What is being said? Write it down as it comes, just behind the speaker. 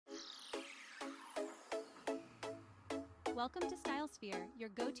Welcome to StyleSphere, your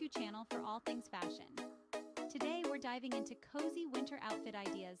go-to channel for all things fashion. Today we're diving into cozy winter outfit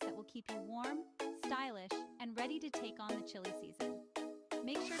ideas that will keep you warm, stylish, and ready to take on the chilly season.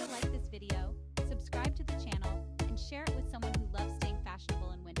 Make sure to like this video, subscribe to the channel, and share it with someone who loves staying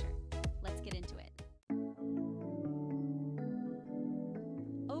fashionable in winter. Let's get into it.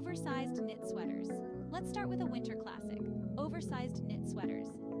 Oversized knit sweaters. Let's start with a winter classic, oversized knit sweaters.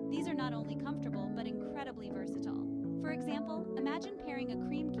 These are not only comfortable, but incredibly versatile. For example, imagine pairing a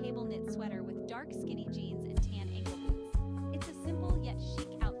cream cable knit sweater with dark skinny jeans and tan ankle boots. It's a simple yet chic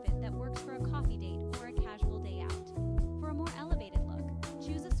outfit that works for a coffee date or a casual day out. For a more elevated look,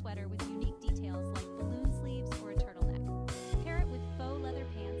 choose a sweater with unique details like balloon sleeves or a turtleneck. Pair it with faux leather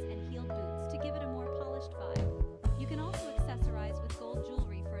pants and heeled boots to give it a more polished vibe. You can also accessorize with gold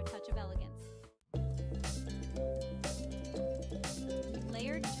jewelry for a touch of elegance.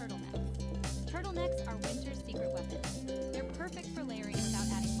 Layered turtlenecks. Turtlenecks are winter's secret weapon. They're perfect for layering without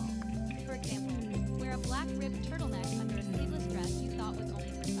adding bulk. For example, wear a black ribbed turtleneck under a sleeveless dress you thought was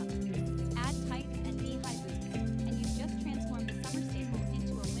only for summer. Add tights and knee-high boots, and you've just transformed the summer staple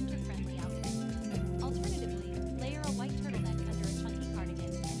into a winter-friendly outfit. Alternatively, layer a white turtleneck under a chunky cardigan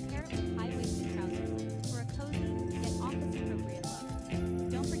and pair it with high-waisted trousers for a cozy yet office-appropriate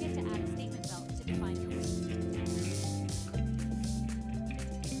look. Don't forget to add a statement belt to define your waist.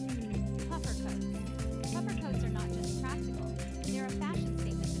 Puffer coats. Puffer coats are not just practical, they're a fashion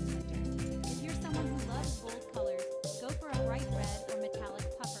statement this winter. If you're someone who loves bold colors, go for a bright red or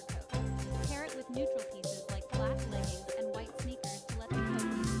metallic puffer coat. Pair it with neutral pieces like black leggings and white sneakers to let the coat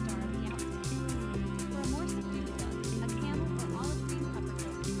be the star of the outfit. For a more subdued look, a camel or olive green puffer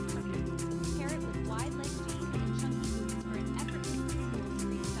coat is perfect. Pair it with wide leg jeans and chunky boots for an effortless cool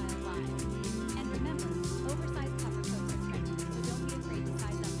street style vibe. And remember, oversized puffer coats are trendy, so don't be afraid to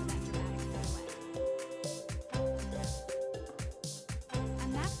size up for that dramatic silhouette.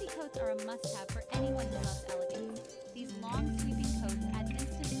 Maxi coats are a must-have for anyone who loves elegance. These long, sweeping coats add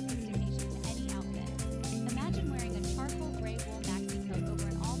instant sophistication to any outfit. Imagine wearing a charcoal gray wool maxi coat over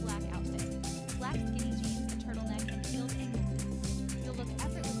an all-black outfit. Black skinny jeans, a turtleneck, and heeled ankle boots. You'll look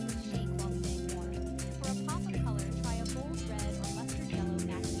effortlessly chic while staying warm. For a pop of color, try a bold red or mustard yellow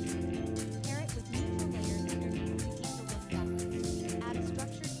maxi coat. Pair it with neutral layers underneath to keep the look balanced. Add a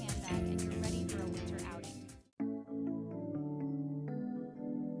structured handbag and you're ready for a winter outing.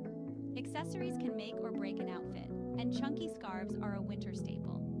 Accessories can make or break an outfit, and chunky scarves are a winter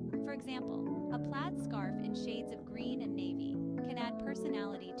staple. For example, a plaid scarf in shades of green and navy can add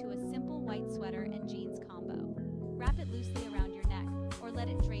personality to a simple white sweater and jeans combo. Wrap it loosely around your neck, or let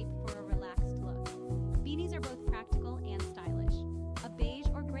it drape for a relaxed look. Beanies are both practical and stylish. A beige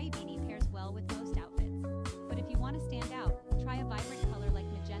or gray beanie pairs well with most outfits. But if you want to stand out, try a vibrant color like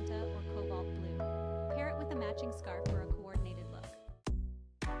magenta or cobalt blue. Pair it with a matching scarf for a coordinated look.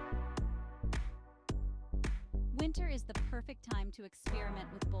 Winter is the perfect time to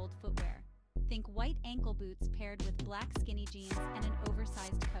experiment with bold footwear. Think white ankle boots paired with black skinny jeans and an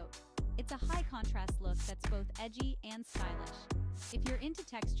oversized coat. It's a high contrast look that's both edgy and stylish. If you're into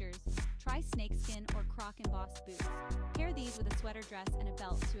textures, try snakeskin or croc embossed boots. Pair these with a sweater dress and a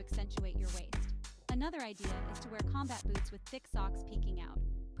belt to accentuate your waist. Another idea is to wear combat boots with thick socks peeking out,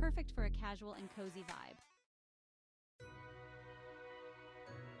 perfect for a casual and cozy vibe.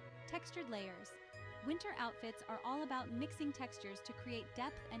 Textured layers. Winter outfits are all about mixing textures to create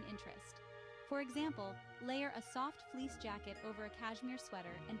depth and interest. For example, layer a soft fleece jacket over a cashmere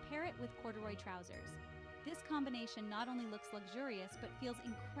sweater and pair it with corduroy trousers. This combination not only looks luxurious but feels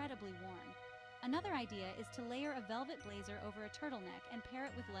incredibly warm. Another idea is to layer a velvet blazer over a turtleneck and pair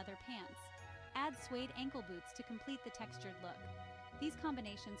it with leather pants. Add suede ankle boots to complete the textured look. These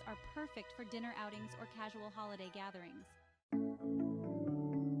combinations are perfect for dinner outings or casual holiday gatherings.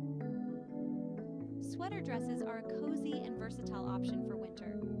 Sweater dresses are a cozy and versatile option for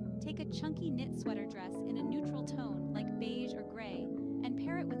winter. Take a chunky knit sweater dress in a neutral tone like beige or gray and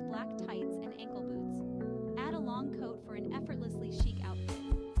pair it with black tights and ankle boots. Add a long coat for an effortlessly chic outfit.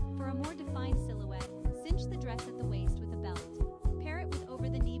 For a more defined silhouette, cinch the dress at the waist with a belt. Pair it with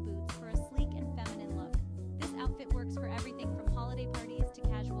over-the-knee boots for a sleek and feminine look. This outfit works for everything from holiday parties to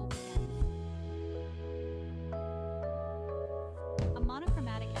casual weekends. A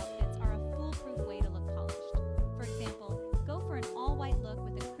monochromatic outfits are a foolproof way to look polished. For example, go for an all-white look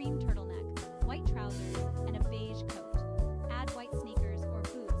with a cream turtleneck, white trousers, and a beige coat. Add white sneakers or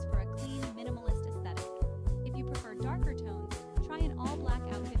boots for a clean, minimalist aesthetic. If you prefer darker tones, try an all-black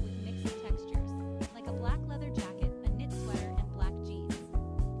outfit with mixed textures, like a black leather jacket, a knit sweater, and black jeans.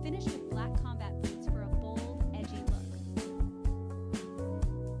 Finish with black combat boots for a bold, edgy look.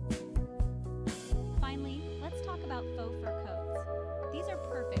 Finally, let's talk about faux fur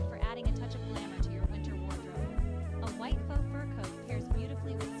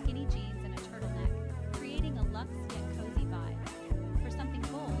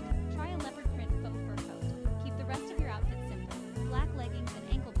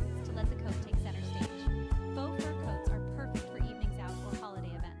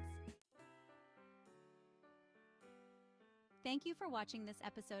Thank you for watching this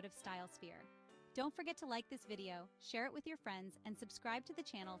episode of Style Sphere. Don't forget to like this video, share it with your friends, and subscribe to the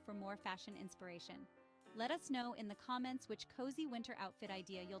channel for more fashion inspiration. Let us know in the comments which cozy winter outfit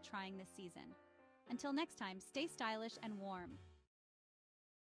idea you're trying this season. Until next time, stay stylish and warm.